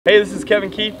Hey, this is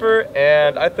Kiefer,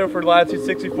 and I throw for Latitude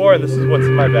 64, and this is what's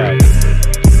in my bag.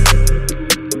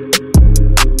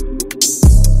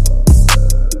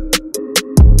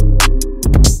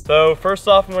 So first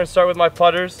off, I'm going to start with my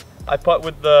putters. I putt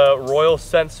with the Royal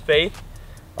Sense Faith.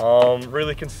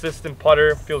 Really consistent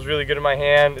putter, feels really good in my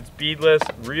hand. It's beadless,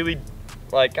 really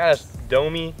kind of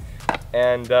domey,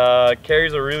 and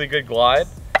carries a really good glide.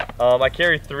 I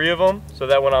carry 3 of them so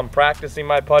that when I'm practicing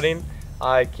my putting,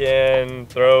 I can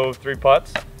throw 3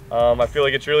 putts. I feel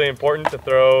like it's really important to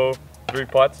throw 3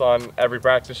 putts on every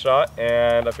practice shot,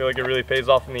 and I feel like it really pays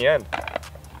off in the end.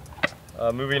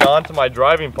 Moving on to my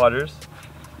driving putters,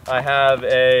 I have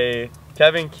a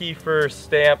Kiefer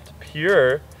stamped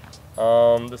Pure.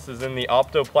 This is in the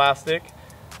Optoplastic.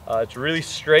 It's really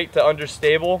straight to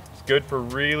understable. It's good for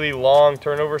really long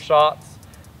turnover shots,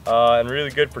 and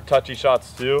really good for touchy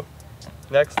shots too.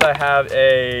 Next I have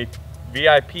a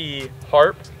VIP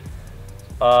Harp.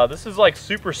 This is like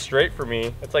super straight for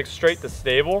me. It's like straight to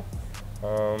stable.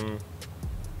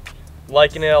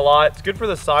 Liking it a lot. It's good for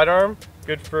the sidearm.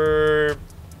 Good for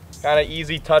kind of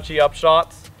easy touchy up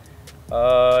shots.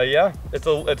 Yeah, it's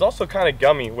also kind of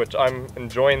gummy, which I'm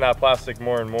enjoying that plastic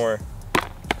more and more.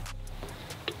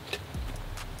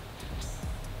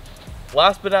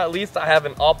 Last but not least, I have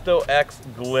an Opto X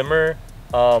Glimmer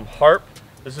Harp.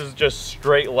 This is just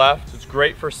straight left. It's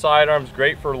great for sidearms,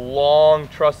 great for long,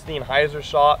 trusting hyzer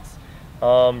shots,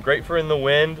 great for in the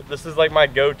wind. This is like my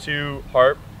go-to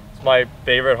harp. It's my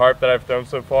favorite harp that I've thrown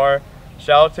so far.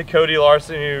 Shout out to Cody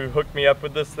Larson who hooked me up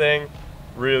with this thing.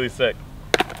 Really sick.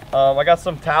 I got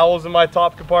some towels in my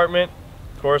top compartment.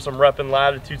 Of course, I'm repping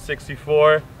Latitude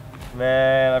 64. And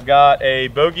then I've got a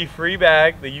bogey free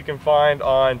bag that you can find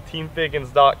on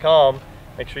teamfiggins.com.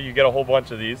 Make sure you get a whole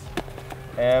bunch of these.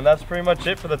 And that's pretty much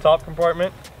it for the top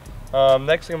compartment.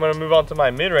 Next I'm going to move on to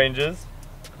my mid-ranges.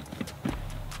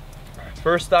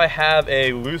 First I have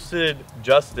a Lucid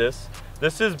Justice.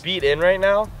 This is beat in right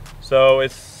now, so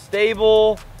it's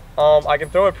stable. I can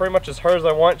throw it pretty much as hard as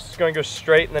I want. Just going to go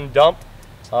straight and then dump.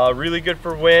 Really good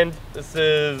for wind. This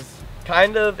is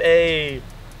kind of a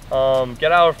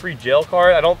get out of free jail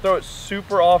card. I don't throw it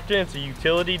super often. It's a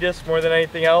utility disc more than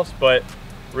anything else, but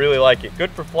really like it.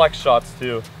 Good for flex shots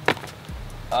too.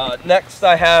 Next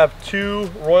I have 2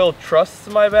 Royal Trusts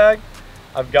in my bag.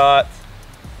 I've got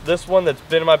this one that's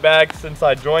been in my bag since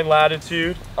I joined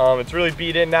Latitude. It's really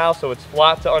beat in now, so it's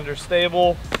flat to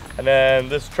understable, and then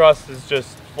this trust is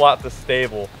just flat to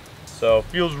stable. So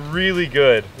feels really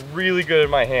good in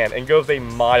my hand, and goes a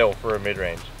mile for a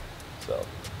mid-range. So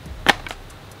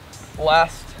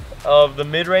last of the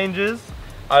mid-ranges,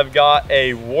 I've got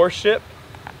a Warship.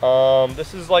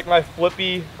 This is like my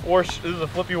flippy warship. This is a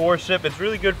flippy warship. It's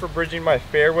really good for bridging my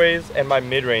fairways and my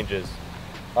mid-ranges.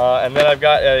 And then I've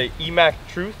got a EMAC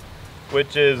Truth,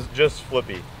 which is just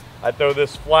flippy. I throw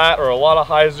this flat or a lot of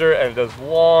hyzer, and it does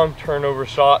long turnover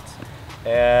shots.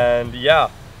 And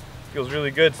yeah, feels really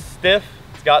good. Stiff.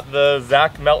 It's got the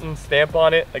Zach Melton stamp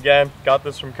on it. Again, got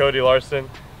this from Cody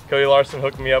Larson. Cody Larson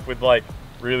hooked me up with like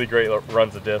really great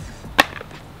runs of discs.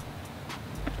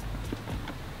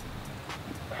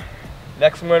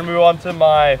 Next I'm going to move on to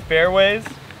my fairways.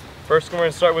 First I'm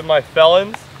going to start with my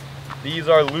Felons. These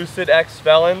are Lucid X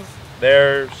Felons.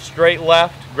 They're straight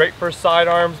left, great for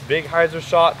sidearms, big hyzer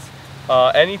shots.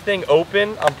 Anything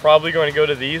open, I'm probably going to go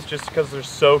to these just because they're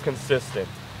so consistent.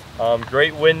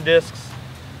 Great wind discs,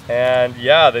 and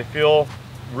yeah, they feel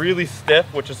really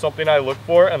stiff, which is something I look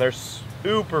for, and they're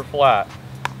super flat.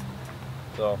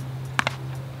 So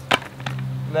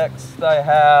next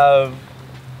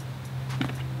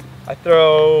I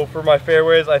throw, for my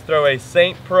fairways, I throw a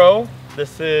Saint Pro.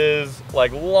 This is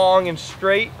like long and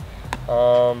straight,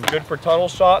 good for tunnel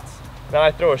shots. Then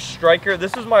I throw a Striker.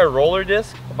 This is my roller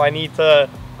disc. If I need to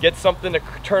get something to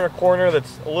turn a corner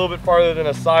that's a little bit farther than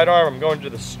a sidearm, I'm going to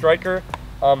the Striker.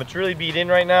 It's really beat in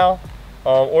right now.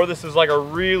 Or this is like a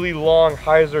really long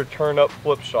hyzer turn up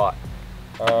flip shot.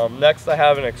 Next I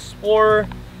have an Explorer,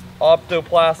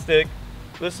 Optoplastic.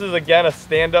 This is again a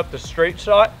stand up to straight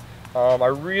shot. I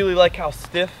really like how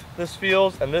stiff this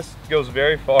feels, and this goes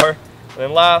very far. And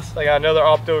then last, I got another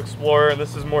Opto Explorer, and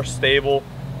this is more stable.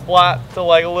 Flat to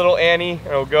like a little Annie, and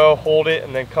it'll go, hold it,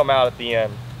 and then come out at the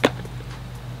end.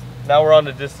 Now we're on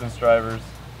to distance drivers.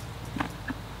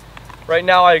 Right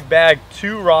now I bag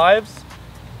 2 Rives.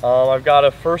 I've got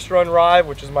a First Run Rive,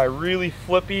 which is my really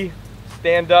flippy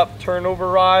stand-up turnover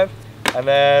Rive. And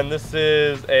then this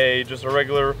is just a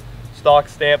regular stock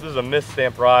stamp. This is a mist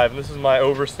stamp Rive, and this is my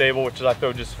overstable, which is I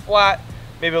throw just flat,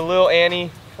 maybe a little Annie,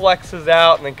 flexes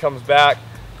out and then comes back.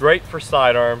 Great for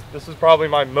sidearm. This is probably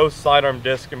my most sidearm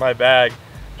disc in my bag.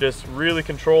 Just really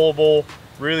controllable,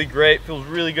 Really great, feels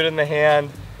really good in the hand.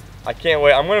 I can't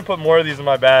wait. I'm gonna put more of these in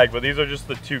my bag, but these are just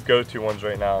the 2 go-to ones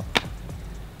right now.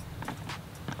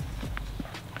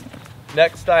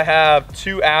 Next I have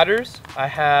 2 adders. I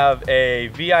have a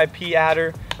VIP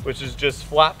adder, which is just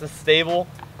flat to stable.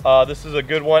 This is a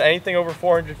good one. Anything over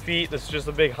 400 feet, this is just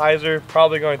a big hyzer.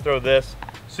 Probably going to throw this.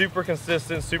 Super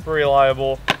consistent, super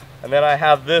reliable. And then I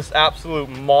have this absolute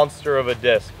monster of a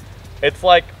disc. It's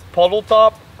like puddle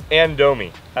top and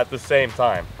domey at the same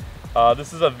time.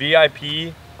 This is a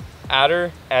VIP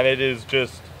adder, and it is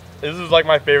just, this is like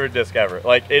my favorite disc ever.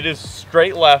 Like, it is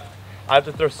straight left. I have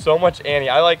to throw so much ante.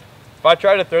 If I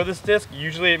try to throw this disc,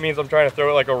 usually it means I'm trying to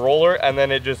throw it like a roller, and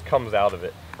then it just comes out of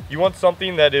it. You want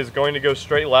something that is going to go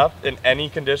straight left in any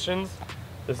conditions,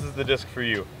 this is the disc for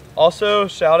you. Also,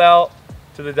 shout out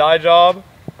to the dye job.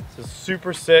 This is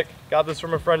super sick. Got this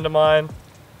from a friend of mine.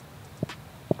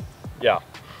 Yeah.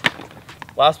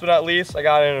 Last but not least, I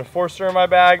got an enforcer in my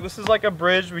bag. This is like a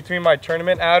bridge between my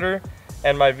tournament adder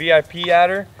and my VIP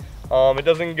adder. It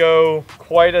doesn't go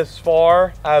quite as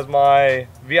far as my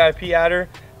VIP adder,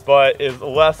 but is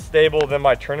less stable than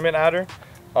my tournament adder.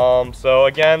 So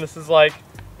again, this is like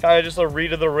kind of just a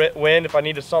read of the wind. If I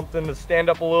needed something to stand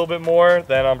up a little bit more,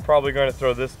 then I'm probably going to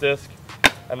throw this disc.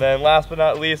 And then last but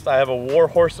not least, I have a war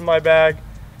horse in my bag.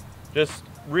 Just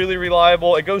really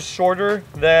reliable. It goes shorter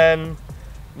than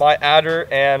my adder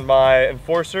and my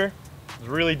enforcer. It's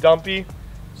really dumpy,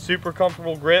 super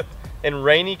comfortable grip. In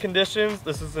rainy conditions,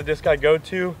 this is the disc I go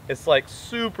to. It's like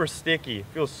super sticky,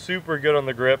 feels super good on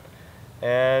the grip.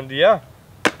 And yeah,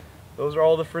 those are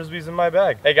all the frisbees in my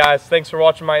bag. Hey guys, thanks for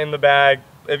watching my In The Bag.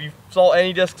 If you saw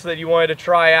any discs that you wanted to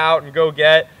try out and go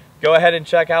get, go ahead and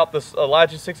check out this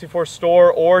Latitude 64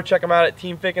 store, or check them out at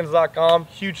teamfiggins.com.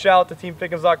 Huge shout out to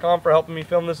teamfiggins.com for helping me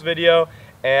film this video.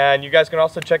 And you guys can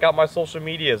also check out my social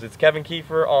medias. It's Kevin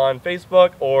Kiefer on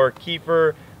Facebook, or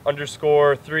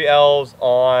Kiefer_3Ls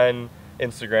on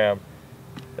Instagram.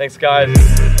 Thanks guys.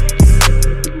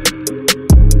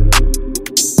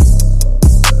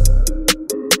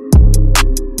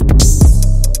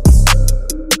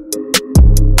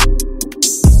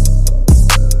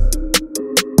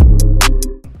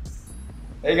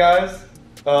 Hey guys,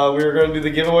 we are going to do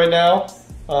the giveaway now.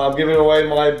 I'm giving away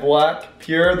my black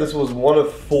pure. This was one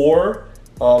of 4.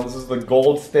 This is the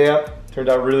gold stamp. Turned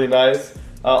out really nice.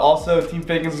 Also, Team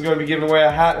Figgins is going to be giving away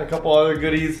a hat and a couple other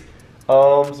goodies.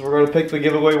 So we're going to pick the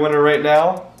giveaway winner right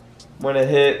now. I'm going to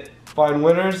hit find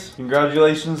winners.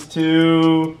 Congratulations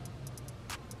to...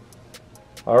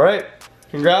 Alright,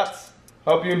 congrats.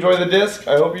 Hope you enjoy the disc.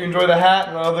 I hope you enjoy the hat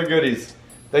and other goodies.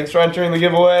 Thanks for entering the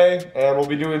giveaway, and we'll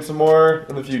be doing some more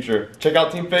in the future. Check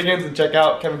out Team Figgins and check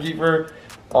out Kevin Kiefer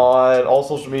on all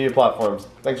social media platforms.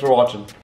 Thanks for watching.